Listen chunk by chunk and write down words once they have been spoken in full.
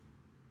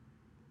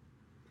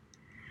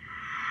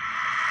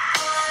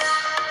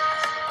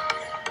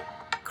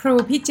ครู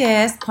พี่เจ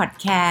สพอด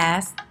แคส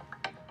ต์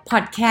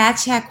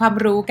แชร์ความ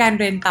รู้การ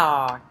เรียนต่อ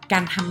กา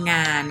รทำง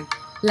าน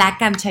และ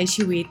การใช้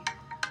ชีวิต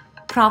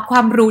เพราะคว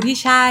ามรู้ที่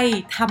ใช่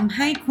ทำใ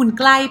ห้คุณ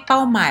ใกล้เป้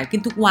าหมายขึ้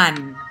นทุกวัน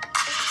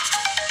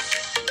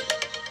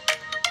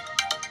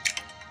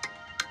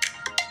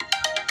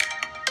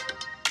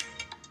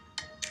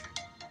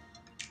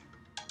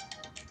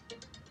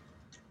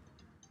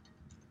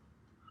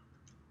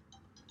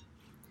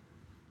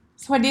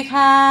สวัสดี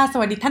ค่ะส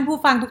วัสดีท่านผู้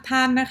ฟังทุกท่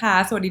านนะคะ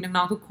สวัสดี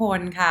น้องๆทุกคน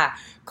ค่ะ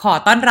ขอ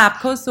ต้อนรับ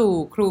เข้าสู่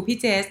ครูพี่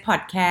เจสพอ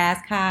ดแคส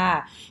ต์ค่ะ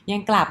ยั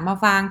งกลับมา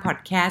ฟังพอด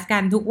แคสต์กั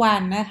นทุกวั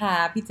นนะคะ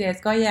พี่เจส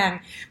ก็ยัง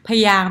พย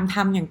ายามท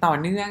ำอย่างต่อ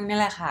เนื่องนี่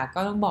แหละค่ะก็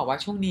ต้องบอกว่า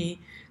ช่วงนี้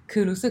คื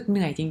อรู้สึกเห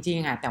นื่อยจริง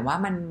ๆอ่ะแต่ว่า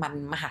มัน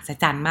มหัศ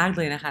จรรย์มากเ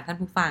ลยนะคะท่าน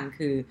ผู้ฟัง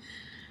คือ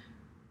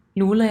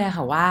รู้เลยอะ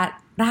ค่ะว่า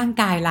ร่าง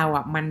กายเรา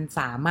อ่ะมัน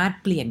สามารถ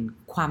เปลี่ยน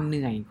ความเห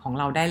นื่อยของ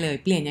เราได้เลย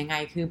เปลี่ยนยังไง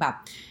คือแบบ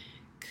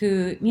คือ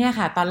เนี่ย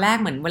ค่ะตอนแรก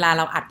เหมือนเวลาเ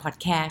ราอัดพอด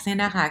แคสต์เนี่ย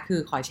นะคะคือ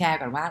ขอแชร์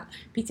ก่อนว่า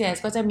พี่เจส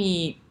ก็จะมี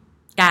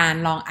การ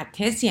ลองอัดเท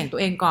สเสียงตัว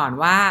เองก่อน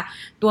ว่า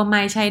ตัวไม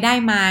ค์ใช้ได้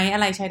ไหมอะ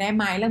ไรใช้ได้ไ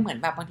หมแล้วเหมือน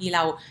แบบบางทีเร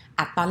า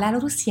อัดตอนแรกแล้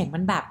วทุกเสียงมั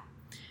นแบบ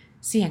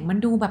เสียงมัน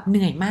ดูแบบเห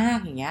นื่อยมาก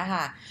อย่างเงี้ย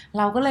ค่ะเ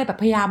ราก็เลยแบบ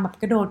พยายามแบบ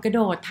กระโ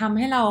ดดทำใ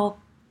ห้เรา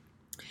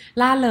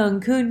ล่าเริง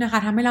ขึ้นนะคะ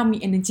ทำให้เรามี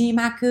energy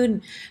มากขึ้น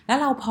แล้ว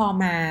เราพอ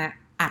มา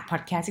อัดพอ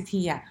ดแคสต์อีก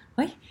ทีอ่ะเ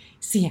ฮ้ย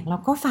เสียงเรา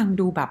ก็ฟัง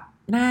ดู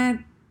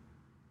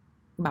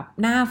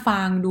น่า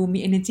ฟังดูมี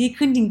energy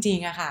ขึ้นจริง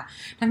ๆอะค่ะ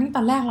ทั้งที่ต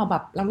อนแรกเ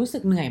รารู้สึ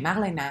กเหนื่อยมาก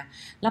เลยนะ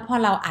แล้วพอ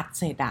เราอัด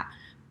เสร็จอะ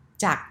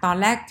จากตอน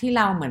แรกที่เ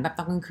ราเหมือนแบบต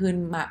อนกลางคืน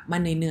มา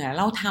เหนื่อยๆ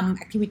เราท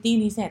ำ activity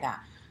นี้เสร็จอะ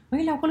เฮ้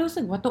ยเราก็รู้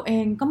สึกว่าตัวเอ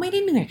งก็ไม่ได้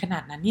เหนื่อยขนา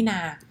ดนั้นนี่นา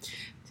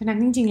ฉะนั้น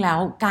จริงๆแล้ว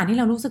การที่เ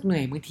รารู้สึกเหนื่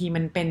อยบางที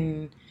มันเ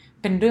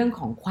ป็นเรื่องข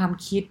องความ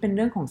คิดเป็นเ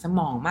รื่องของสม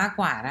องมาก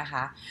กว่านะค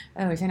ะ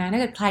ฉะนั้นถ้า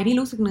เกิดใครที่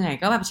รู้สึกเหนื่อย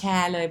ก็แบบแช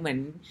ร์เลยเหมือน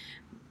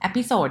เอ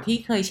พิโซดที่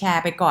เคยแช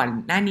ร์ไปก่อน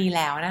หน้านี้แ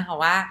ล้วนะคะ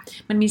ว่า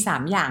มันมี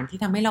3อย่างที่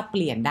ทำให้เราเป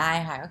ลี่ยนได้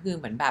ค่ะก็คือ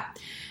เหมือนแบบ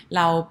เ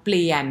ราเป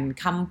ลี่ยน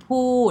คำ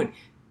พูด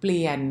เป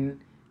ลี่ยน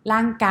ร่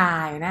างกา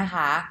ยนะค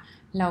ะ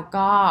แล้ว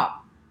ก็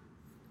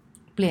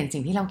เปลี่ยนสิ่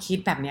งที่เราคิด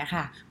แบบนี้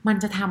ค่ะมัน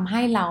จะทำใ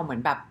ห้เราเหมือ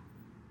นแบบ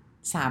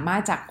สามาร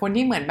ถจากคน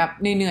ที่เหมือนแบบ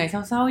เหนื่อย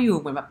ๆเศร้าๆอยู่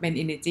เหมือนแบบเป็น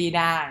energy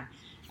ได้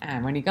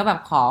วันนี้ก็แบบ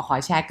ขอ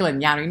แชร์เกริ่น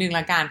ยาวนิดนึง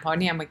ละกันเพราะ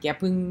เนี่ยเมื่อกี้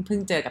เพิ่ง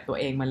เจอกับตัว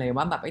เองมาเลย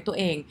ว่าแบบตัว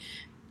เอง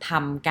ท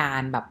ำกา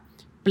รแบบ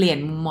เปลี่ยน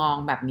มุมมอง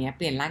แบบนี้เ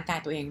ปลี่ยนร่างกาย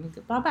ตัวเอง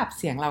เพราะแบบ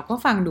เสียงเราก็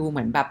ฟังดูเห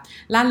มือนแบบ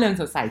ร่าเริง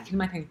สดใสขึ้น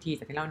มาทันที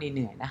จากที่เราเห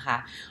นื่อยๆนะคะ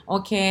โอ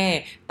เค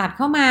ตัดเ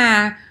ข้ามา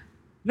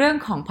เรื่อง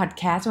ของพอด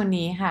แคสต์วัน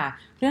นี้ค่ะ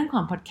เรื่องข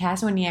องพอดแคส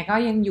ต์วันนี้ก็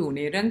ยังอยู่ใ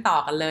นเรื่องต่อ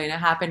กันเลยน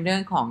ะคะเป็นเรื่อ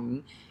งของ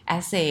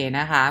essay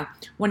นะคะ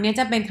วันนี้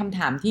จะเป็นคำถ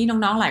ามที่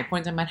น้องๆหลายคน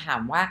จะมาถา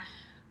มว่า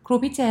ครู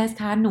พี่เจส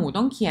คะหนู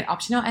ต้องเขียน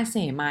optional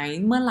essay ไหม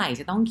เมื่อไหร่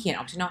จะต้องเขียน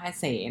optional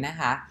essay นะ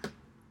คะ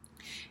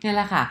นี่แห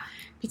ละค่ะ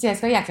พี่เจส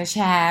ก็อยากจะแช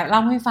ร์เล่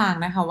าให้ฟัง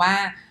นะคะว่า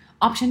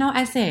optional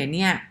essay เ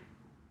นี่ย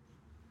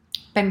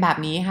เป็นแบบ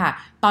นี้ค่ะ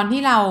ตอน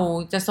ที่เรา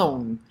จะส่ง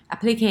แอป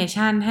พลิเค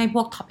ชันให้พ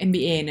วก Top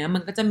MBA เนอะมั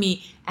นก็จะมี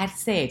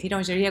essay ที่เรา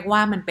จะเรียกว่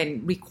ามันเป็น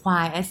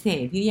required essay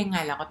ที่ยังไง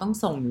เราก็ต้อง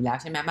ส่งอยู่แล้ว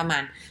ใช่ไหมประมา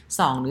ณ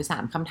2หรือ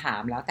3คำถา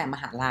มแล้วแต่ม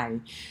หาลัย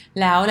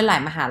แล้วหลา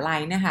ยๆมหาลั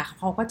ยนะคะ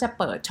เขาก็จะ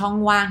เปิดช่อง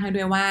ว่างให้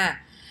ด้วยว่า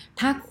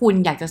ถ้าคุณ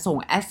อยากจะส่ง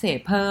essay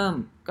เพิ่ม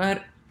ก็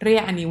เรีย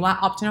กอันนี้ว่า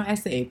optional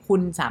essay คุ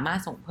ณสามารถ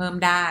ส่งเพิ่ม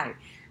ได้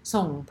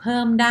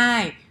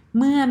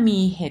เมื่อมี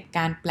เหตุก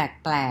ารณ์แ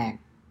ปลก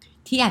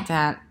ๆที่อาจจ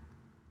ะ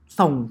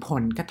ส่งผ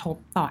ลกระทบ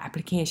ต่อแอปพ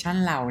ลิเคชัน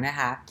เรานะค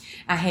ะ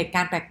เหตุก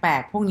ารณ์แปล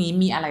กๆพวกนี้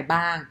มีอะไร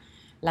บ้าง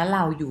แล้วเร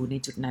าอยู่ใน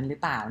จุดนั้นหรือ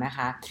เปล่านะค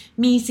ะ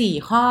มี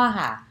4ข้อ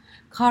ค่ะ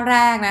ข้อแร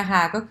กนะค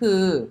ะก็คื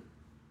อ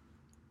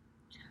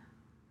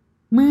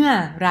เมื่อ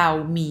เรา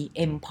มี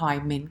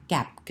employment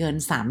gap เกิน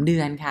3 เดื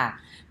อนค่ะ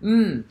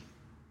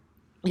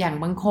อย่าง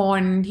บางค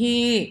น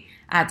ที่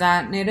อาจจะ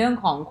ในเรื่อง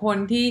ของคน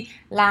ที่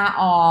ลา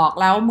ออก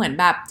แล้วเหมือน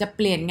แบบจะเ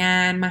ปลี่ยนงา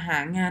นมาหา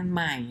งานใ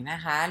หม่นะ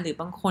คะหรือ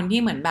บางคนที่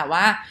เหมือนแบบ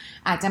ว่า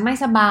อาจจะไม่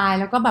สบาย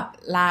แล้วก็แบบ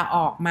ลาอ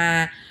อกมา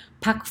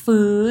พัก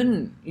ฟื้น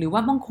หรือว่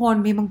าบางคน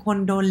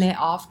โดน lay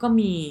off ก็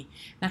มี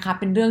นะคะ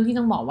เป็นเรื่องที่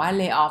ต้องบอกว่า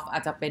lay off อา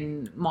จจะเป็น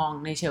มอง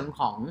ในเชิง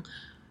ของ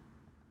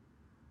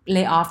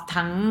lay off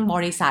ทั้งบ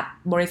ริ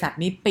ษัท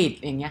นี้ปิด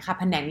อย่างเงี้ยค่ะ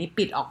แผนกนี้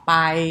ปิดออกไป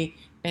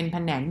เป็นแผ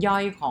นกย่อ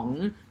ยของ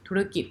ธุ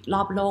รกิจร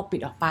อบโลกปิ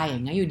ดออกไปอย่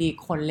างเงี้ยอยู่ดี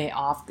คน lay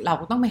off เรา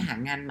ก็ต้องไปหา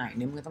งานใหม่เ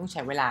นี่ยมันก็ต้องใ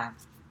ช้เวลา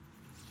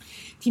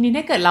ทีนี้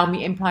ถ้าเกิดเรามี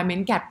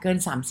employment gap เกิน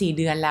 3-4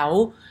 เดือนแล้ว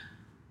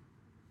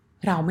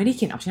เราไม่ได้เ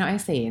ขียน optional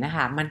essay นะค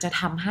ะมันจะ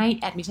ทำให้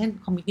admission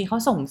committee เขา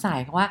สงสัย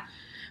เขาว่า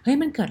เฮ้ย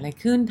มันเกิดอะไร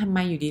ขึ้นทำไม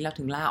อยู่ดีเรา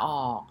ถึงลาอ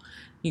อก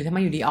หรือทำไม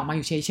อยู่ดีออกมาอ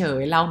ยู่เฉ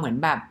ยๆเราเหมือน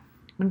แบบ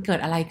มันเกิด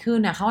อะไรขึ้น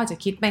นะเขาอาจจะ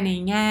คิดไปใน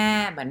แง่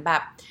เหมือนแบ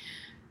บ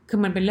คื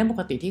อมันเป็นเรื่องป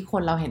กติที่ค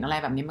นเราเห็นอะไร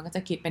แบบนี้มันก็จ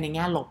ะคิดไปในแ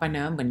ง่ลบไปเน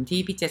อะเหมือนที่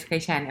พี่เจสเค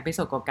ยแชร์ในเอพิโซ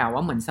ดเก่าๆว่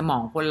าเหมือนสมอ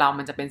งคนเรา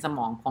มันจะเป็นสม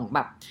องของแบ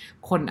บ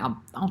คน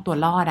เอาตัว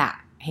รอดอะ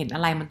เห็นอ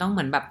ะไรมันต้องเห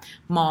มือนแบบ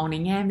มองใน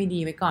แง่ไม่ดี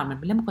ไว้ก่อนมันเ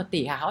ป็นเรื่องปก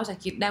ติค่ะเขาจะ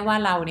คิดได้ว่า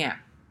เราเนี่ย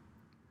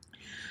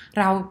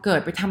เราเกิ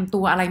ดไปทำตั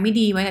วอะไรไม่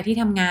ดีไว้ที่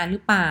ทำงานหรื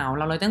อเปล่าเ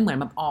ราเลยต้องเหมือน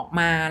แบบออก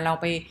มาเรา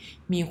ไป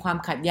มีความ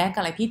ขัดแย้งกั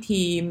บอะไรที่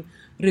ทีม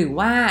หรือ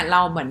ว่าเร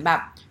าเหมือนแบ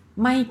บ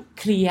ไม่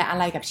เคลียร์อะ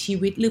ไรกับชี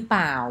วิตหรือเป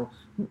ล่า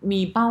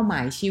มีเป้าหมา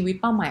ยชีวิต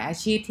เป้าหมายอา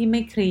ชีพที่ไ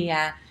ม่เคลีย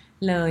ร์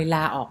เลยล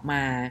าออกม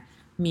า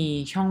มี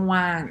ช่อง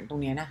ว่างตร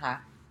งนี้นะคะ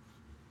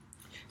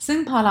ซึ่ง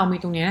พอเรามี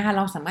ตรงนี้นะคะเ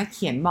ราสามารถเ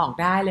ขียนบอก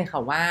ได้เลยค่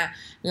ะว่า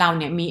เรา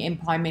เนี่ยมี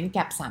employment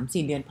gap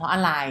 3-4 เดือนเพราะอะ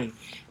ไร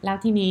แล้ว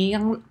ทีนี้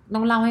ต้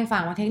องเล่าให้ฟั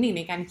งว่าเทคนิคใ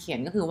นการเขียน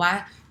ก็คือว่า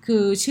คื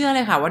อเชื่อเล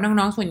ยค่ะว่า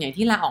น้องๆส่วนใหญ่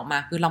ที่ลาออกมา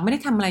คือเราไม่ได้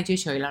ทำอะไรเฉ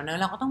ยๆแล้วเนอะ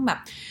เราก็ต้องแบบ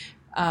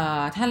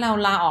ถ้าเรา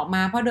ลาออกม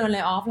าเพราะเดิน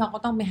lay off เราก็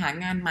ต้องไปหา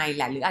งานใหม่แ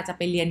หละหรืออาจจะไ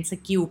ปเรียนส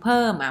กิลเ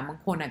พิ่มบาง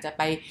คนอาจจะไ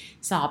ป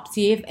สอบ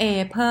CFA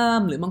เพิ่ม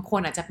หรือบางค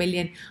นอาจจะไปเรี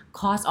ยนค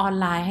อร์สออน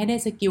ไลน์ให้ได้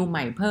สกิลให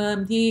ม่เพิ่ม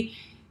ที่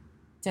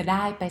จะไ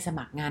ด้ไปส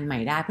มัครงานใหม่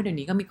ได้เพราะเดี๋ยว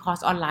นี้ก็มีคอร์ส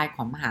ออนไลน์ข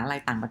องมหาลัย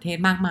ต่างประเทศ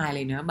มากมายเล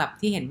ยเนอะแบบ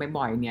ที่เห็น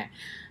บ่อยๆเนี่ย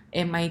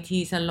MIT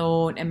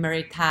Sloan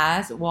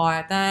Emeritus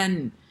Wharton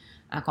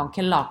ของ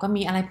Kellogg ก็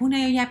มีอะไรพวก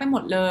นี้เยอะแยะไปหม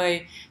ดเลย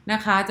นะ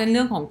คะจะเ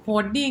รื่องของ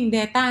coding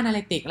data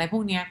analytics อะไรพ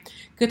วกนี้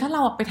คือถ้าเร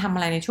าไปทำอ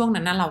ะไรในช่วง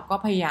นั้นนะเราก็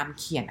พยายาม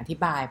เขียนอธิ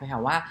บายไปค่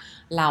ะว่า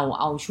เรา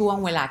เอาช่วง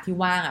เวลาที่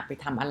ว่างไป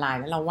ทำอะไร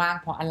แล้วเราว่าง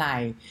เพราะอะไร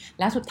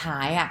และสุดท้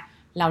าย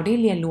เราได้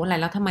เรียนรู้อะไร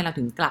แล้วทำไมเรา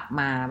ถึงกลับ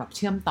มาแบบเ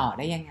ชื่อมต่อไ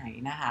ด้ยังไง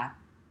นะคะ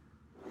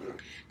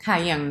ค่ะ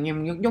อย่าง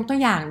ยกตัว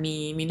อย่าง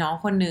มีน้อง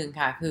คนหนึ่ง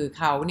ค่ะคือ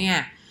เขาเนี่ย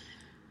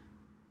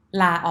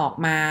ลาออก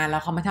มาแล้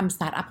วเขามาทำส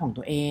ตาร์ทอัพของ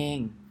ตัวเอง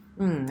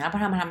แล้วพ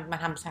อมา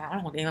ทำสตาร์ทอั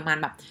พของตัวเองประ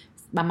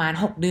มาณ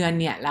6 เดือน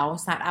เนี่ยแล้ว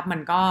สตาร์ทอัพมั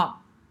น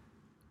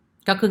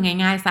ก็คือ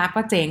ง่ายๆสตาร์ทอัพ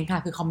ก็เจ๊งค่ะ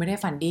คือเขาไม่ได้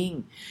ฟันดิ้ง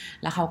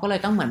แล้วเขาก็เลย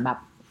ต้องเหมือนแบบ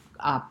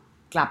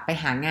กลับไป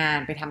หางาน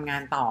ไปทำงา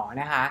นต่อ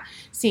นะคะ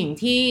สิ่ง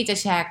ที่จะ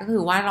แชร์ก็คื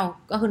อว่า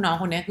ก็คือน้อง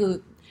คนนี้คือ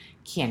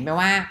เขียนไป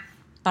ว่า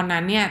ตอน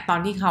นั้นเนี่ยตอน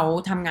ที่เขา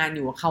ทำงานอ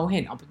ยู่เขาเห็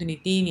น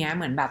opportunity เนี้ยเ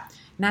หมือนแบบ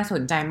น่าส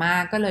นใจมา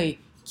กก็เลย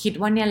คิด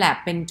ว่าเนี่ยแหละ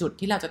เป็นจุด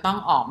ที่เราจะต้อง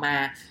ออกมา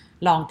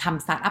ลองท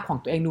ำสตาร์ทอัพของ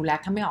ตัวเองดูแล้ว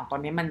ถ้าไม่ออกตอ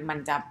นนี้มัน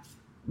จะ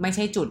ไม่ใ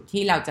ช่จุด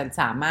ที่เราจะ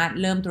สามารถ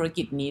เริ่มธุร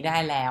กิจนี้ได้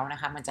แล้วนะ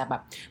คะมันจะแบ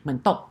บเหมือน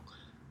ตก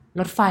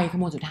รถไฟข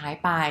บวนสุดท้าย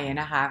ไป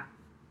นะคะ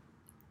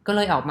ก็เล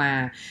ยออกมา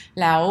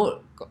แล้ว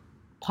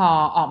พอ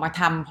ออกมา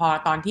ทำพอ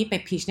ตอนที่ไป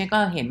พิชเนี่ยก็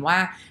เห็นว่า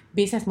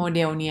business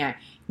model เนี่ย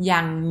ยั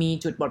งมี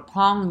จุดบกพ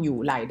ร่องอยู่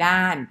หลายด้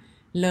าน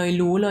เลย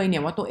รู้เลยเนี่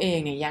ยว่าตัวเอง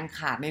เนี่ยยังข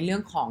าดในเรื่อ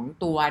งของ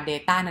ตัว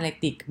data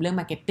analytics เรื่อง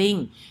marketing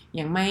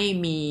ยังไม่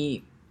มี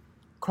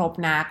ครบ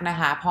นักนะ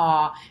คะพอ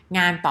ง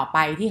านต่อไป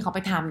ที่เขาไป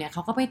ทำเนี่ยเข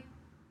าก็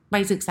ไป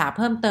ศึกษาเ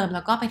พิ่มเติมแ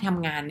ล้วก็ไปท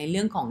ำงานในเ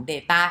รื่องของ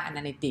data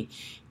analytics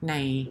ใน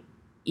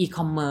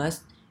e-commerce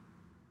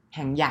แ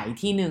ห่งใหญ่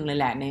ที่หนึ่งเลย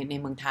แหละใน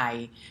เมืองไทย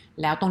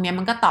แล้วตรงนี้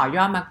มันก็ต่อย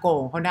อดมาโก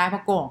งเขาได้เพรา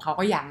ะโกงเขา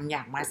ก็อย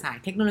ากมาสาย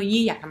เทคโนโลยี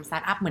อยากทำสตา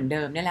ร์ทอัพเหมือนเ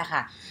ดิมนี่แหละค่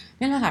ะ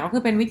ก็คื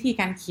อเป็นวิธี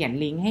การเขียน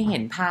ลิงก์ให้เห็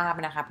นภาพ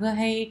นะคะเพื่อ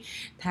ให้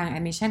ทาง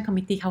Admission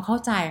Committee เขาเข้า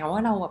ใจว่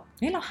าเราแบบ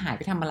เราหายไ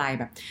ปทำอะไร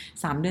แบบ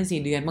3 เดือน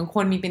 4 เดือนบางค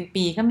นมีเป็น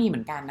ปีก็มีเหมื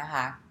อนกันนะค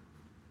ะ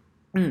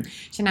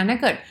ฉะนั้นถ้า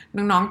เกิด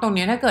น้องๆตรง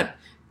นี้ถ้าเกิด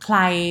ใคร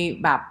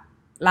แบบ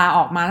ลาอ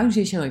อกมาแล้วอยู่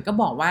เฉยๆก็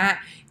บอกว่า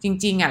จ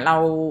ริงๆเรา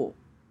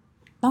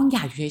ต้องอ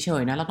ย่าอยู่เฉ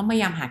ยๆนะเราต้องพย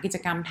ายามหากิจ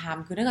กรรมท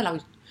ำคือถ้าเกิดเ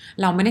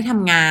ราไม่ได้ท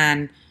ำงาน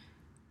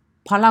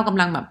เพราะเราก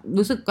ำลังแบบ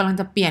รู้สึกกำลัง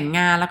จะเปลี่ยนง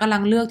านแล้วกำลั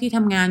งเลือกที่ท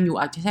ำงานอยู่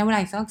อาจจะใช้เวลา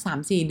สัก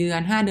3-4 เดือน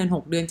5 เดือน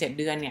6 เดือน7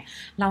 เดือนเนี่ย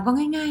เราก็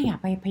ง่าย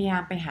ๆพยายา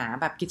มไปหา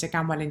แบบกิจกร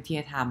รมวอลันเทีย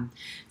ร์ท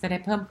ำจะได้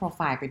เพิ่มโปรไฟ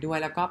ล์ไปด้วย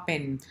แล้วก็เป็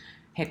น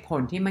เหตุผล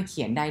ที่มาเ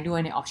ขียนได้ด้วย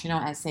ใน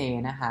optional essay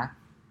นะคะ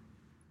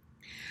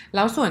แ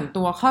ล้วส่วน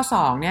ตัวข้อ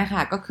2เนี่ยค่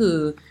ะก็คือ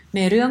ใน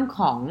เรื่อง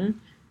ของ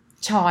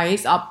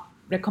choice of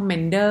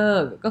recommender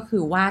ก็คื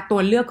อว่าตั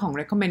วเลือกของ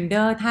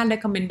recommender ถ้า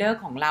recommender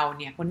ของเรา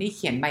เนี่ยคนที่เ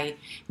ขียนใบ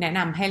แนะน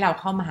ำให้เรา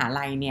เข้ามหา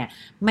ลัยเนี่ย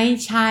ไ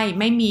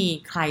ม่มี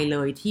ใครเล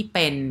ยที่เ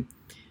ป็น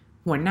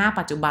หัวหน้า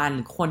ปัจจุบันห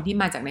รือคนที่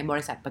มาจากในบ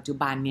ริษัทปัจจุ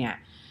บันเนี่ย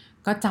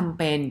ก็จำเ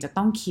ป็นจะ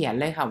ต้องเขียน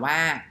เลยค่ะว่า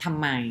ทำ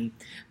ไม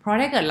เพราะ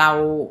ถ้าเกิดเรา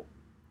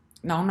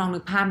น้องนึ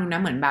กภาพดูน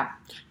ะเหมือนแบบ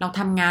เรา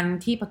ทำงาน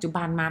ที่ปัจจุ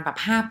บันมาแบบ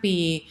5 ปี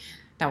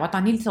แต่ว่าตอ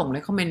นที่ส่ง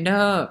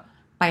recommender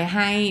ไปใ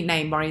ห้ใน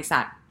บริษั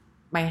ท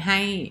ไปให้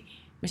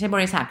ไม่ใช่บ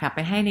ริษัทค่ะไป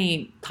ให้ใน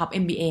Top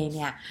MBA เ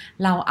นี่ย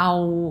เราเอา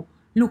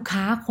ลูก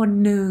ค้าคน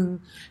หนึ่ง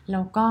แ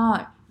ล้วก็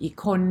อีก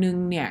คนหนึ่ง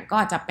เนี่ยก็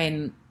อาจจะเป็น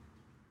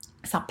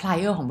ซัพพลาย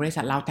เออร์ของบริษั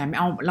ทเราแต่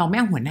เราไม่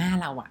เอาหัวหน้า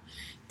เรา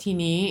ที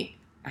นี้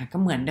ก็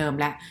เหมือนเดิม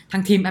แหละทา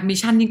งทีมแอดมิช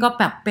ชั่นนี่ก็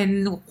แบบเป็น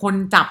คน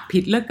จับผิ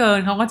ดเหลือเกิน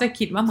เขาก็จะ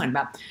คิดว่าเหมือนแบ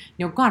บเ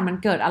ดี๋ยวก่อนมัน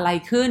เกิดอะไร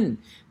ขึ้น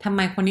ทำไม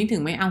คนนี้ถึ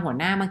งไม่เอาหัว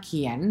หน้ามาเ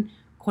ขียน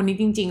คนนี้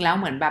จริงๆแล้ว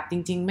เหมือนแบบจ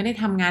ริงๆไม่ได้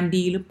ทำงาน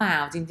ดีหรือเปล่า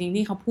จริงๆ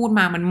ที่เขาพูด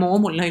มามันโม้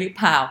หมดเลยหรือเ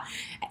ปล่า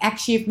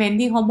achievement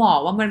ที่เขาบอก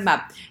ว่ามันแบบ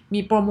มี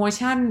โปรโม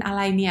ชั่นอะไ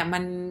รเนี่ยมั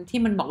นที่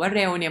มันบอกว่าเ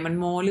ร็วเนี่ยมัน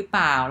โม้หรือเป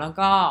ล่าแล้ว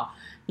ก็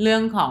เรื่อ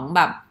งของแ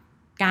บบ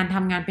การท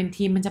ำงานเป็น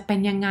ทีมมันจะเป็น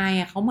ยังไง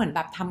เขาเหมือนแบ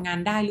บทำงาน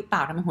ได้หรือเปล่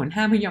าทำไมหัวหน้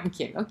าไม่ยอมเ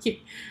ขียนก็คิด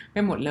ไป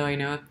หมดเลย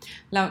เนอะ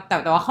แล้วแ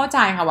ต่ว่าเข้าใจ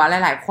ค่ะว่า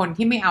หลายๆคน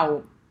ที่ไม่เอา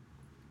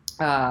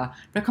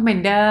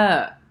recommender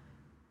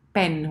เ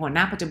ป็นหัวห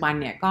น้าปัจจุบัน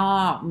เนี่ยก็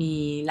มี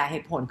หลายเห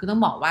ตุผลคือต้อ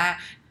งบอกว่า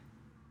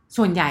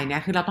ส่วนใหญ่เนี่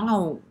ยคือเราต้องเอา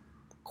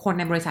คน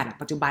ในบริษัท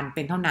ปัจจุบันเ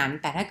ป็นเท่านั้น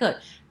แต่ถ้าเกิด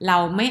เรา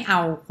ไม่เอา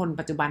คน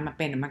ปัจจุบันมาเ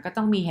ป็นมันก็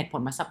ต้องมีเหตุผ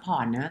ลมาซัพพอ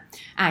ร์ตเนอะ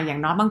อย่าง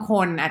น้อยบางค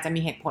นอาจจะมี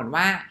เหตุผล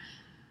ว่า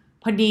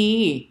พอดี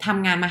ท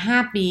ำงานมา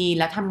5 ปี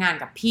แล้วทำงาน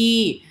กับพี่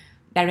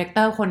ดีเรคเต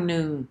อร์คนห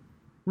นึ่ง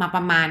มาป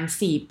ระมาณ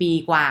4 ปี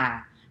กว่า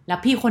แล้ว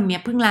พี่คนนี้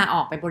เพิ่งลาอ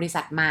อกไปบริ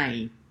ษัทใหม่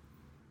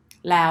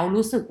แล้ว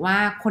รู้สึกว่า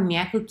คน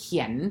นี้คือเขี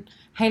ยน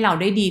ให้เรา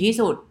ได้ดีที่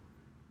สุด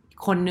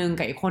คนนึง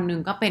กับอีกคนนึง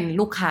ก็เป็น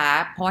ลูกค้า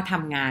เพราะว่าท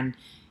ำงาน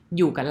อ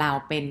ยู่กับเรา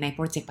เป็นในโป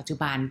รเจกต์ปัจจุ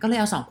บันก็เลย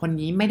เอา2คน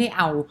นี้ไม่ได้เ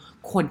อา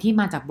คนที่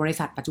มาจากบริ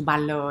ษัทปัจจุบัน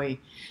เลย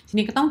ที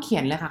นี้ก็ต้องเขี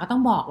ยนเลยค่ะก็ต้อ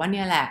งบอกว่าเ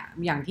นี่ยแหละ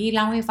อย่างที่เ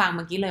ล่าให้ฟังเ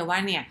มื่อกี้เลยว่า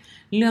เนี่ย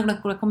เลือก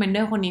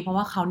recommender คนนี้เพราะ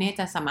ว่าเขาเนี่ย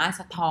จะสามารถ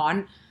สะท้อน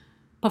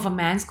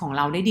performance ของเ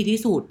ราได้ดีที่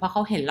สุดเพราะเข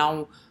าเห็นเรา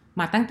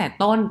มาตั้งแต่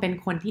ต้นเป็น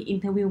คนที่อิน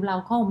เทอร์วิวเรา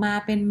เข้ามา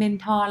เป็นเมน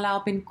ทอร์เรา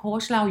เป็นโค้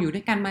ชเราอยู่ด้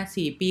วยกันมา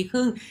4 ปีค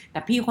รึ่งแต่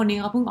พี่คนนี้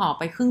เขาเพิ่งออก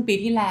ไปครึ่งปี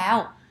ที่แล้ว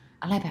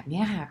อะไรแบบ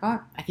นี้ค่ะก็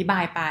อธิบา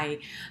ยไป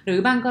หรือ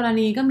บางกร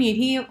ณีก็มี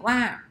ที่ว่า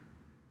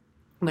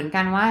เหมือน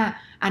กันว่า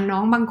น้อ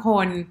งบางค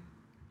น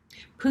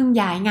เพิ่ง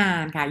ย้ายงา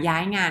นค่ะย้า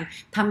ยงาน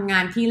ทำงา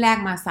นที่แรก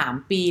มา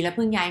3 ปีแล้วเ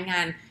พิ่งย้ายงา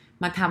น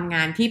มาทำง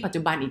านที่ปัจ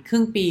จุบันอีกครึ่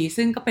งปี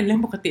ซึ่งก็เป็นเรื่อ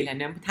งปกติแหละ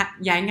เนี่ย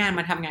ย้ายงาน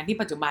มาทำงานที่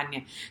ปัจจุบันเนี่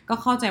ยก็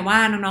เข้าใจว่า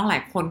น้องๆหลา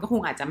ยคนก็ค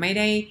งอาจจะไม่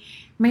ไ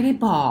ด้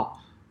บอก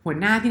หัว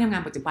หน้าที่ทำงา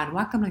นปัจจุบัน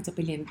ว่ากำลังจะไป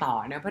เรียนต่อ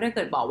นะเพราะถ้าเ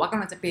กิดบอกว่าก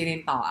ำลังจะไปเรีย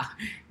นต่อ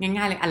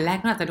ง่ายๆเลยอันแรก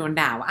ก็อาจจะโดน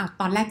ด่าว่าอ้าว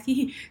ตอนแรกที่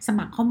ส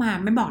มัครเข้ามา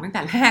ไม่บอกตั้งแ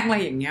ต่แรกอะไร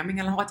อย่างเงี้ยไม่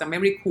งั้นเราก็จะไม่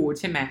รีครูท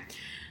ใช่ไหม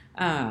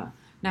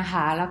นะค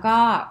ะแล้วก็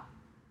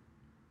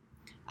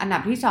อันดั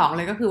บที่2เ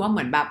ลยก็คือว่าเห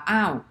มือนแบบอ้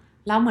าว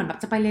เราเหมือนแบบ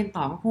จะไปเรียน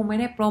ต่อก็คงไม่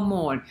ได้โปรโม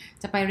ท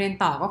จะไปเรียน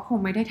ต่อก็คง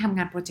ไม่ได้ทำง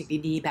านโปรเจกต์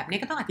ดีๆแบบนี้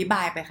ก็ต้องอธิบ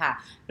ายไปค่ะ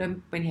โดย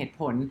เป็นเหตุ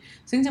ผล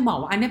ซึ่งจะบอก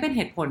ว่าอันนี้เป็นเ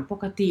หตุผลป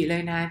กติเล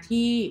ยนะ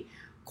ที่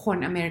คน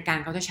อเมริกัน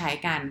เขาจะใช้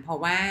กันเพราะ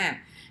ว่า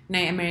ใน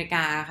อเมริก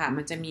าค่ะ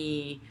มันจะมี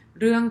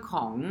เรื่องข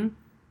อง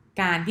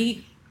การที่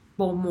โป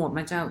รโมท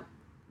มันจะ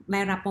ไ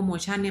ด้รับโปรโม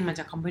ชั่นเนี่ยมัน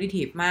จะ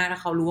competitive มากถ้า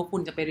เขารู้ว่าคุ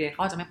ณจะไปเรียนเข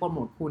าจะไม่โปรโม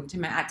ทคุณใช่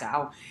ไหมอาจจะเอ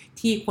า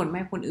ที่คนไ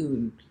ม่คนอื่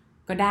น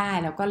ก็ได้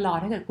แล้วก็รอ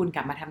ถ้าเกิดคุณก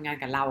ลับมาทำงาน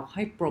กับเราค่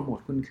อยโปรโมท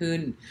คุณขึ้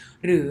น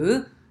หรือ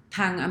ท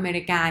างอเม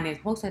ริกาเนี่ย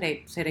พวกเ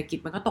ศรษฐกิจ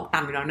มันก็ตกต่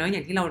ำอยู่แล้วเนอะอย่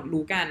างที่เรา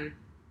รู้กัน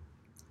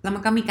แล้วมั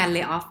นก็มีการ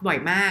lay off บ่อย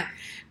มาก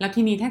แล้ว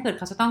ทีนี้ถ้าเกิดเ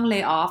ขาจะต้อง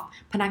lay off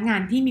พนักงาน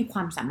ที่มีคว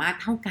ามสามารถ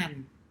เท่ากัน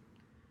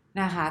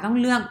นะคะต้อง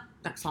เลือก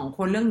จาก2 ค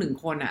นเรื่อง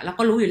1 คนอะแล้ว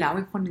ก็รู้อยู่แล้ว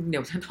ว่าคนหนึ่งเดี๋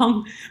ยวจะต้อง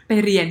ไป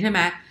เรียนใช่ไหม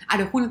เ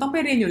ดี๋ยวคุณต้องไป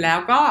เรียนอยู่แล้ว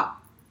ก็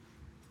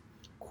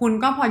คุณ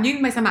ก็พอยื่น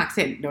ใบสมัครเส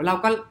ร็จเดี๋ยวเรา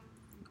ก็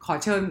ขอ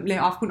เชิญ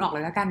lay off คุณออกเล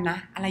ยแล้วกันนะ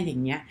อะไรอย่า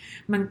งเงี้ย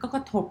มันก็ก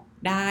ระทบ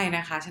ได้น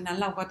ะคะฉะนั้น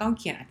เราก็ต้อง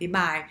เขียนอธิบ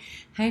าย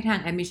ให้ทาง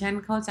admission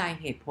เข้าใจ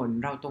เหตุผล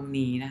เราตรง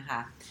นี้นะคะ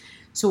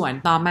ส่วน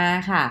ต่อมา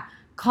ค่ะ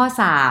ข้อ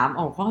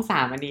3ข้อ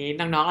3อันนี้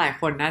น้องๆหลาย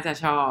คนน่าจะ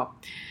ชอบ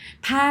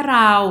ถ้าเร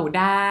า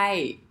ได้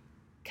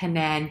คะแน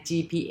น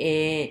GPA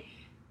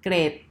เกร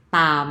ด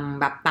ต่ำ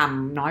แบบต่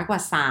ำน้อยกว่า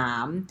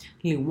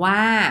3หรือว่า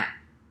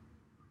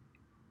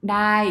ไ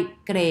ด้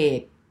เกร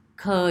ด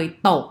เคย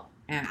ตก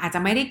อาจจะ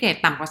ไม่ได้เกรด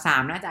ต่ำกว่า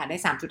3นะอาจจะได้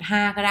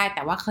 3.5 ก็ได้แ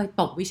ต่ว่าเคย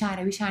ตกวิชาใด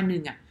วิชาหนึ่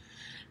ง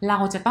เรา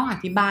จะต้องอ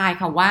ธิบาย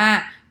ค่ะว่า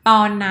ต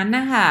อนนั้นน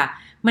ะคะ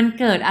มัน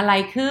เกิดอะไร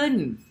ขึ้น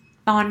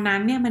ตอนนั้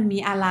นเนี่ยมันมี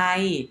อะไร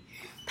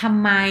ท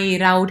ำไม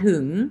เราถึ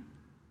ง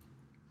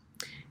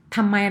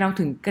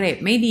เกรด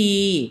ไม่ดี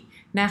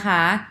นะค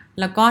ะ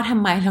แล้วก็ท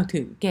ำไมเราถึ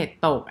งเกรด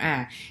ตก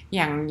อ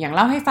ย่างเ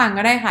ล่าให้ฟัง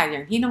ก็ได้ค่ะอย่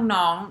างที่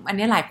น้องๆอัน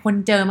นี้หลายคน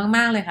เจอม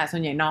ากๆเลยค่ะส่ว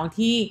นใหญ่น้อง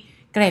ที่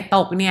เกรดต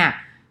กเนี่ย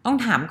ต้อง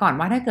ถามก่อน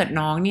ว่าถ้าเกิด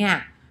น้องเนี่ย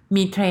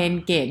มีเทรน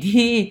เกรด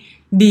ที่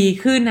ดี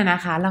ขึ้นน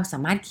ะคะเราสา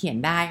มารถเขียน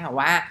ได้ค่ะ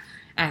ว่า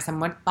สม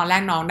มติตอนแร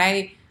กน้องได้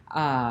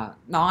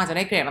น้องอาจจะไ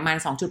ด้เกรดประมาณ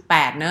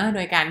 2.8 เนอะโด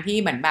ยการที่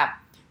เหมือนแบบ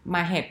ม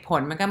าเหตุผล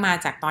มันก็มา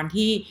จากตอน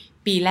ที่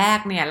ปีแรก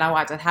เนี่ยเรา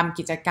อาจจะทำ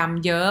กิจกรรม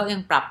เยอะยั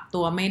งปรับ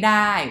ตัวไม่ไ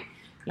ด้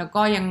แล้ว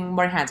ก็ยังบ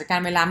ริหารจัดกา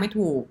รเวลาไม่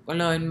ถูกก็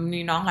เลย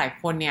มีน้องหลาย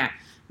คนเนี่ย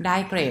ได้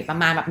เกรดประ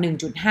มาณแบบ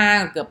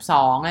 1.5 เกือบ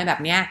2อะไรแบ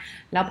บเนี้ย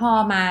แล้วพอ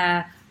มา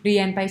เรี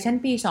ยนไปชั้น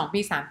ปี2ปี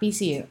3ปี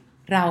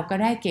4เราก็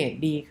ได้เกรด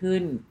ดีขึ้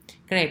น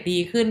เกรดดี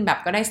ขึ้นแบบ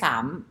ก็ได้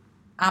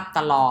3อัพต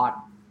ลอด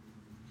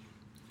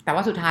แต่ว่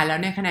าสุดท้ายแล้ว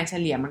เนี่ยคะแนนเฉ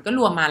ลี่ยมันก็ร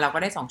วมมาเราก็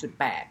ได้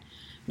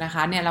 2.8 นะค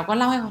ะเนี่ยเราก็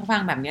เล่าให้เขาฟั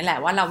งแบบนี้แหละ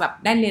ว่าเราแบบ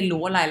ได้เรียน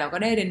รู้อะไรเราก็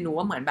ได้เรียนรู้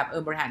ว่าเหมือนแบบ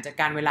บริหารจัด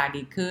การเวลา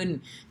ดีขึ้น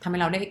ทำให้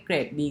เราได้เกร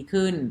ดดี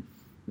ขึ้น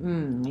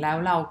แล้ว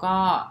เราก็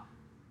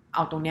เอ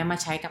าตรงนี้มา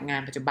ใช้กับงา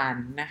นปัจจุบัน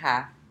นะคะ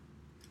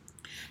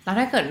แล้ว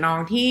ถ้าเกิดน้อง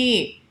ที่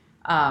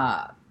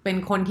เป็น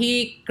คนที่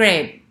เกร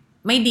ด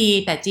ไม่ดี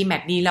แต่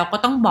GMAT ดีเราก็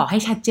ต้องบอกให้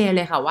ชัดเจนเ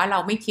ลยค่ะว่าเรา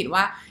ไม่คิด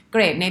ว่าเก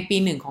รดในปี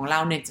1ของเรา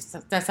เนี่ย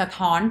จะสะ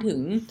ท้อนถึง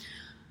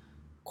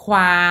คว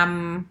าม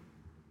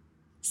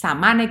สา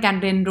มารถในการ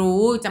เรียน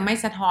รู้จะไม่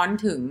สะท้อน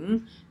ถึง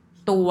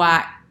ตัว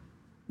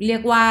เรีย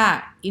กว่า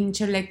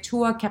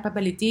intellectual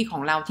capability ขอ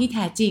งเราที่แ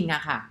ท้จริงอ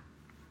ะค่ะ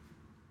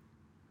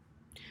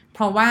เพ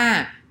ราะว่า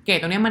เกรด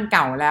ตรงนี้มันเ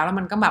ก่าแล้ว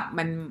มันก็แบบ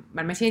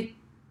มันไม่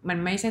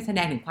ใช่แสด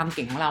งถึงความเ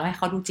ก่งของเราให้เ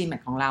ขาดู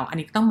GMAT ของเราอัน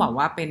นี้ต้องบอก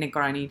ว่าเป็นในก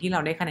รณีที่เรา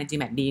ได้คะแนน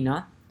GMAT ดีเนา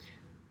ะ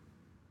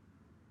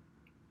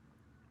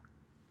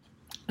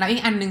แล้วอี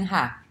กอันนึง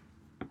ค่ะ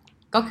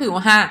ก็คือว่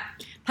า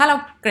ถ้าเรา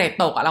เกรด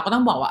ตกเราก็ต้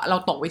องบอกว่าเรา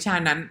ตกวิชา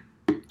นั้น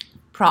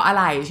เพราะอะ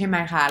ไรใช่ไหม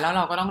คะแล้วเ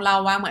ราก็ต้องเล่า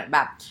ว่าเหมือนแบ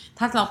บ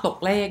ถ้าเราตก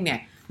เลขเนี่ย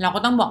เราก็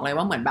ต้องบอกเลย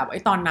ว่าเหมือนแบบ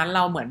ตอนนั้นเร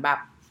าเหมือนแบบ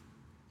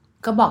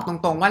ก็บอกตร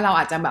งๆว่าเรา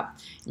อาจจะแบบ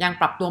ยัง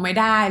ปรับตัวไม่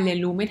ได้เรียน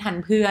รู้ไม่ทัน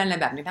เพื่อนอะไร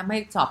แบบนี้ทำให้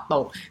สอบต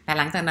กแต่ห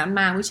ลังจากนั้น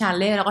มาวิชา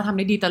เลขเราก็ทำไ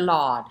ด้ดีตล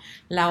อด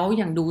แล้ว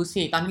อย่างดู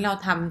สิตอนที่เรา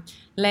ท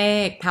ำเล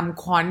ขท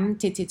ำ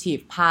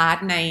quantitative part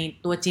ใน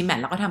ตัว GMAT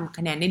เราก็ทำค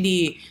ะแนนได้ดี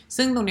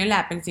ซึ่งตรงนี้แหล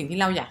ะเป็นสิ่งที่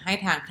เราอยากให้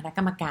ทางคณะก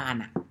รรมการ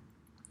อะ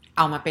เ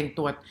อามาเป็น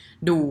ตัว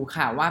ดู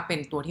ค่ะว่าเป็น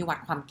ตัวที่วัด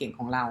ความเก่งข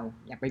องเรา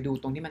อยากไปดู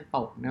ตรงที่มันต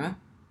กเนอะ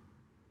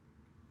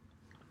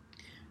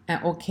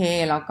โอเค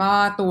แล้วก็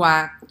ตัว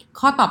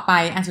ข้อต่อไป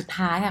อันสุด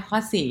ท้ายค่ะข้อ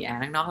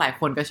4น้องๆหลาย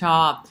คนก็ช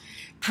อบ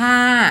ถ้า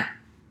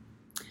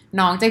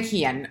น้องจะเ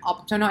ขียน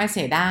optional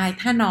essay ได้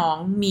ถ้าน้อง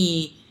มี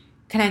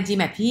คะแนน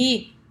GMAT ที่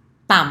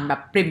ต่ำแบ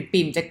บป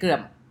ริมๆจะเกือบ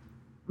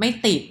ไม่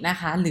ติดนะ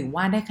คะหรือ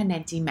ว่าได้คะแน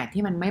น GMAT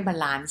ที่มันไม่บา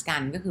ลานซ์กั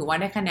นก็คือว่า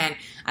ได้คะแนน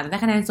อาจจะได้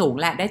คะแนนสูง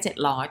แหละได้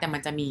700แต่มั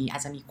นจะมีอา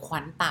จจะมีควอ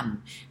นต่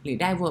ำหรือ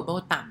ได้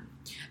verbal ต่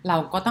ำเรา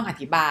ก็ต้องอ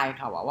ธิบาย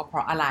ค่ะว่าเพร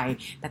าะอะไร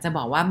แต่จะบ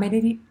อกว่าไม่ได้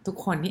ทุก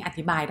คนที่อ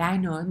ธิบายได้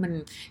เนอะมัน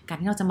การ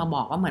ที่เราจะมาบ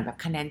อกว่าเหมือนแบบ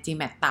คะแนน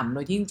GMAT ต่ำโด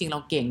ยที่จริงๆเรา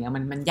เก่งเนี่ย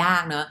มันยา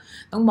กเนอะ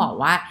ต้องบอก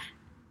ว่า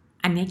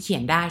อันนี้เขีย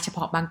นได้เฉพ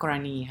าะบางกร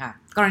ณีค่ะ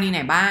กรณีไหน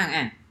บ้าง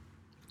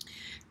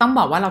ต้องบ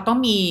อกว่าเราต้อง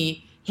มี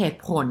เหตุ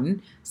ผล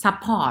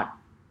support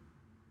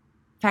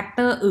แฟกเต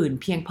อร์อื่น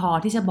เพียงพอ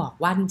ที่จะบอก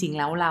ว่าจริงๆ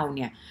แล้วเราเ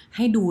นี่ยใ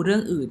ห้ดูเรื่อ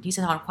งอื่นที่ส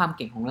ะท้อนความเ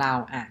ก่งของเรา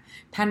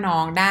ถ้าน้อ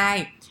งได้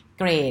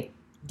เกรด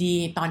ดี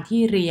ตอน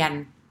ที่เรียน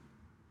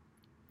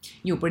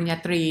อยู่ปริญญา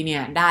ตรีเนี่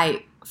ยได้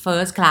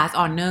first class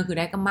honor คือไ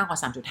ด้ก็มากกว่า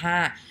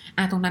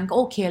 3.5 ตรงนั้นก็โ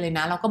อเคเลยน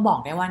ะเราก็บอก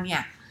ได้ว่าเนี่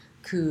ย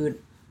คือ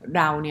เ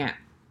ราเนี่ย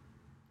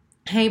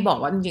ให้บอก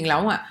ว่าจริงๆแล้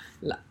ว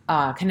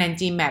คะแนน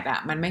GMAT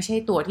มันไม่ใช่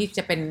ตัวที่จ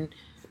ะเป็น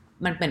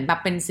มันเป็นแบบ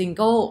เป็น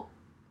single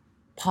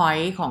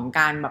point ของ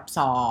การแบบส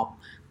อบ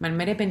มันไ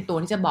ม่ได้เป็นตัว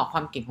ที่จะบอกคว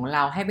ามเก่งของเร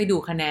าให้ไปดู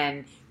คะแนน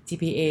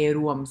GPA ร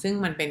วมซึ่ง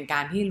มันเป็นกา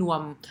รที่รว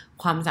ม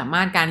ความสาม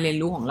ารถการเรียน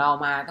รู้ของเรา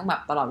มาต้องแบ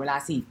บตลอดเวลา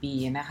4 ปี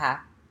นะคะ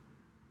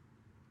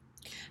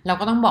เรา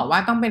ก็ต้องบอกว่า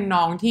ต้องเป็น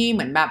น้องที่เห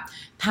มือนแบบ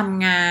ท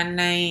ำงาน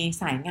ใน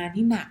สายงาน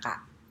ที่หนัก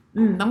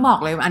ต้องบอก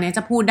เลยอันนี้จ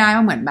ะพูดได้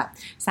ว่าเหมือนแบบ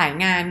สาย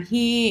งาน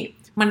ที่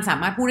มันสา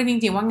มารถพูดได้จ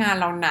ริงๆว่างาน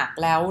เราหนัก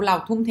แล้วเรา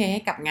ทุ่มเทใ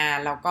ห้กับงาน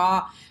แล้วก็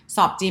ส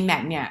อบ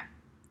GMAT เนี่ย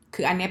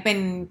คืออันนี้เ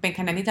ป็นค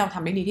ะแนนที่เราท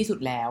ำได้ดีที่สุด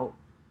แล้ว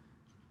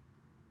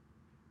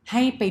ใ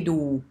ห้ไปดู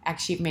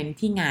achievement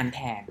ที่งานแท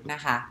นน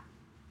ะคะ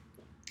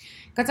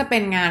ก็จะเป็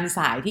นงานส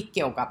ายที่เ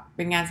กี่ยวกับเ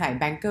ป็นงานสาย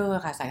แบงเกอร์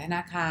ค่ะสายธน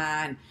าคา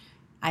ร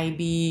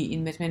IB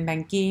Investment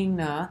Banking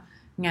เนอะ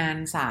งาน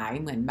สาย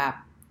เหมือนแบบ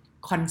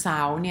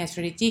Consult เนี่ย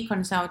Strategy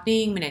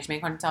Consulting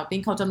Management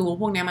Consulting เขาจะรู้ว่า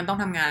พวกนี้มันต้อง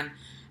ทำงาน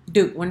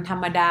ดึกวันธร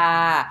รมดา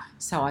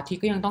เสาร์อาทิต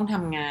ย์ก็ยังต้องท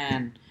ำงาน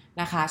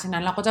นะคะฉะนั้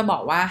นเราก็จะบอ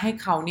กว่าให้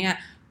เขาเนี่ย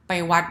ไป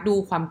วัดดู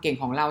ความเก่ง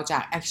ของเราจา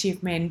ก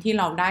achievement ที่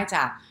เราได้จ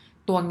าก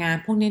ตัวงาน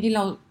พวกนี้ที่เ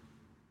รา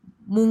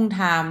มุ่ง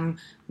ท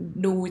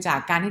ำดูจาก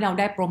การที่เรา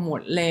ได้โปรโมท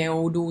เร็ว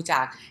ดูจ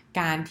าก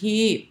การ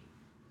ที่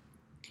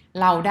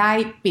เราได้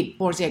ปิดโ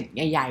ปรเจกต์ใ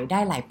หญ่ๆได้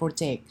หลายโปร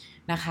เจกต์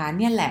นะคะเ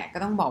นี่ยแหละก็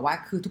ต้องบอกว่า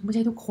คือไม่ใ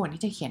ช่ทุกคน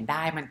ที่จะเขียนไ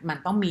ด้มัน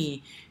ต้องมี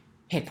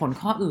เหตุผล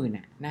ข้ออื่น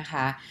นะค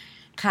ะ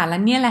ค่ะและ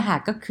เนี่ยแหละค่ะ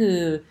ก็คือ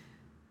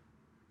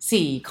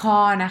4ข้อ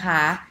นะค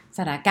ะส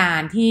ถานการ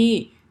ณ์ที่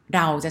เ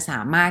ราจะส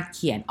ามารถเ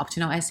ขียน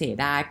optional essay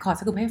ได้ขอ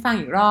สรุปให้ฟัง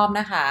อีกรอบ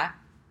นะคะ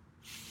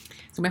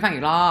สรุปให้ฟัง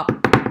อีกรอบ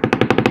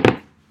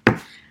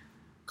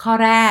ข้อ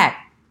แรก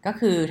ก็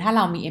คือถ้าเ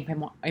รามี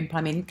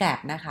employment gap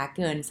นะคะเ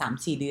กิน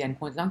 3-4 เดือน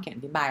ควรจะต้องเขียน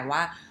อธิบายว่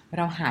าเ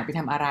ราหายไปท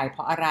ำอะไรเพร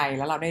าะอะไรแ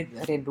ล้วเราได้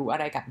เรียนรู้อะ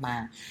ไรกลับมา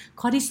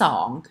ข้อที่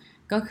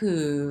2ก็คื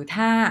อ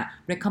ถ้า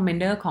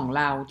recommender ของ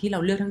เราที่เรา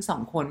เลือกทั้ง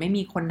2คนไม่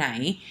มีคนไหน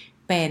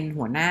เป็น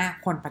หัวหน้า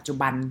คนปัจจุ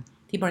บัน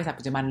ที่บริษัท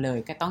ปัจจุบันเลย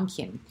ก็ต้องเ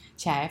ขียน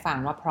แชร์ให้ฟัง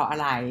ว่าเพราะอะ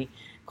ไร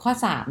ข้อ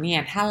3เนี่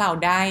ยถ้าเรา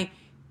ได้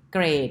เก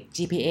รด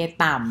GPA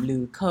ต่ำหรื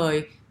อเคย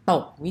ต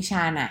กวิช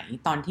าไหน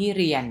ตอนที่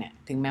เรียนเนี่ย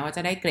ถึงแม้ว่าจ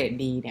ะได้เกรด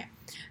ดีเนี่ย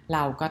เร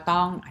าก็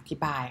ต้องอธิ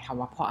บายค่ะ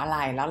ว่าเพราะอะไร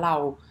แล้วเรา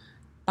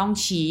ต้อง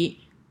ชี้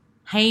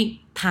ให้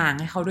ทาง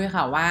ให้เขาด้วย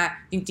ค่ะว่า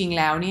จริงๆ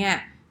แล้วเนี่ย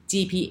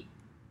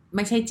ไ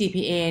ม่ใช่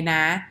GPA น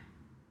ะ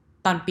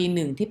ตอนปี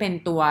1ที่เป็น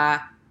ตัว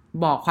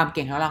บอกความเ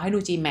ก่งของเราให้ดู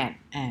GMAT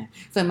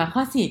ส่วนมาข้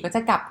อ4ก็จ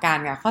ะกลับกัน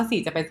ค่ะข้อ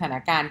4จะเป็นสถาน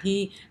การณ์ที่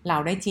เรา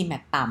ได้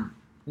GMAT ต่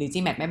ำหรือ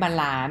GMAT ไม่บา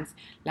ลานซ์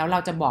แล้วเรา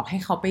จะบอกให้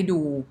เขาไป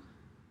ดู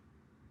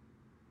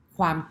ค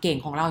วามเก่ง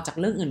ของเราจาก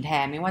เรื่องอื่นแท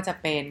นไม่ว่าจะ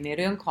เป็นในเ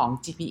รื่องของ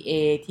GPA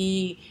ที่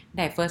ไ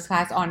ด้ First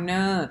Class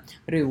Honor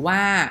หรือว่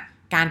า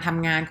การท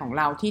ำงานของ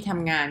เราที่ท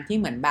ำงานที่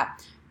เหมือนแบบ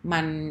มั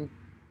น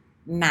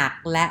หนัก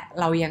และ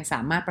เรายังส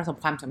ามารถประสบ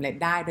ความสำเร็จ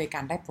ได้โดยกา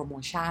รได้โปรโม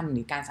ชั่นห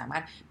รือการสามาร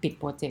ถปิด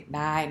โปรเจกต์ไ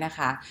ด้นะค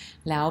ะ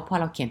แล้วพอ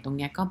เราเขียนตรง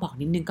นี้ก็บอก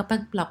นิดนึงก็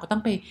เราก็ต้อ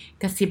งไป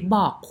กระซิบบ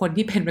อกคน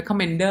ที่เป็น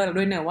recommender เรา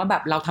ด้วยเนอะว่าแบ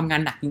บเราทำงา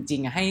นหนักจริง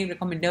ๆให้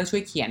recommender ช่ว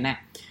ยเขียน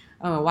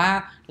ว่า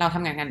เราท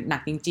ำงานหนั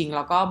กจริงๆแ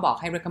ล้วก็บอก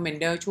ให้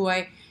recommender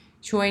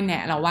ช่วยแน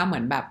ะเราว่าเหมื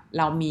อนแบบ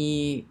เรามี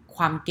ค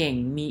วามเก่ง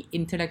มี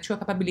intellectual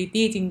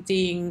capability จ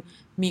ริง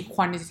ๆมี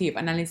quantitative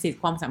analysis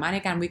ความสามารถใน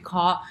การวิเคร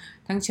าะห์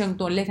ทั้งเชิง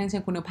ตัวเลขทั้งเชิ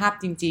งคุณภาพ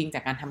จริงๆจา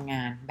กการทำง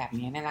านแบบ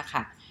นี้นั่นแหละค่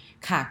ะ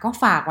ค่ะก็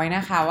ฝากไว้น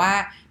ะคะว่า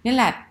นี่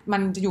แหละมั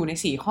นจะอยู่ใน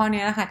4ข้อ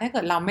นี้นะคะถ้าเ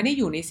กิดเราไม่ได้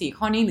อยู่ใน4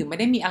ข้อนี้หรือไม่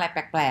ได้มีอะไรแ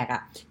ปลก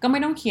ๆก็ไม่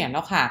ต้องเขียนแ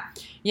ล้วค่ะ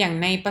อย่าง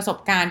ในประสบ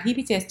การณ์ที่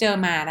พี่เจสเจอ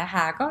มานะค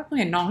ะก็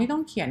เห็นน้องที่ต้อ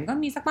งเขียนก็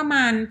มีสักประม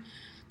าณ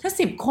ถ้า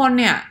10คน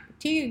เนี่ย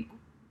ที่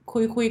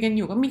คุยกันอ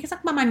ยู่ก็มีแค่สั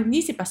กประมาณ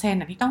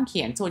 20% ที่ต้องเ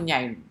ขียนส่วนใหญ่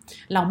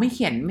เราไม่เ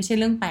ขียนไม่ใช่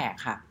เรื่องแปลก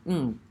ค่ะ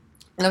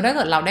แล้วถ้าเ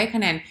กิดเราได้คะ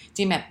แนน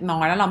GMAT น้อ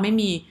ยแล้วเราไม่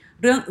มี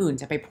เรื่องอื่น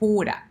จะไปพู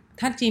ด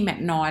ถ้า GMAT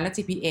น้อยแล้ว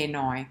GPA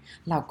น้อย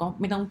เราก็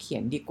ไม่ต้องเขีย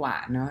นดีกว่า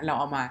เนอะเรา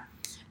เ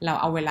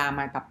อาเวลา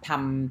มากับท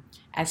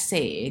ำ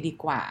essay ดี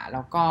กว่าแ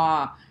ล้วก็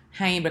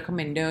ให้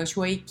recommender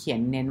ช่วยเขียน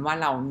เน้นว่า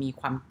เรามี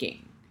ความเก่ง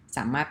ส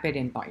ามารถไปเ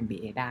รียนต่อ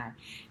MBA ได้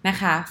นะ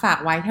คะฝาก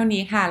ไว้เท่า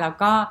นี้ค่ะแล้ว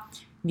ก็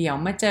เดี๋ยว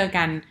มาเจอ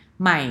กัน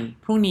ใหม่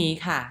พรุ่งนี้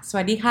ค่ะส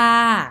วัสดีค่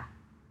ะ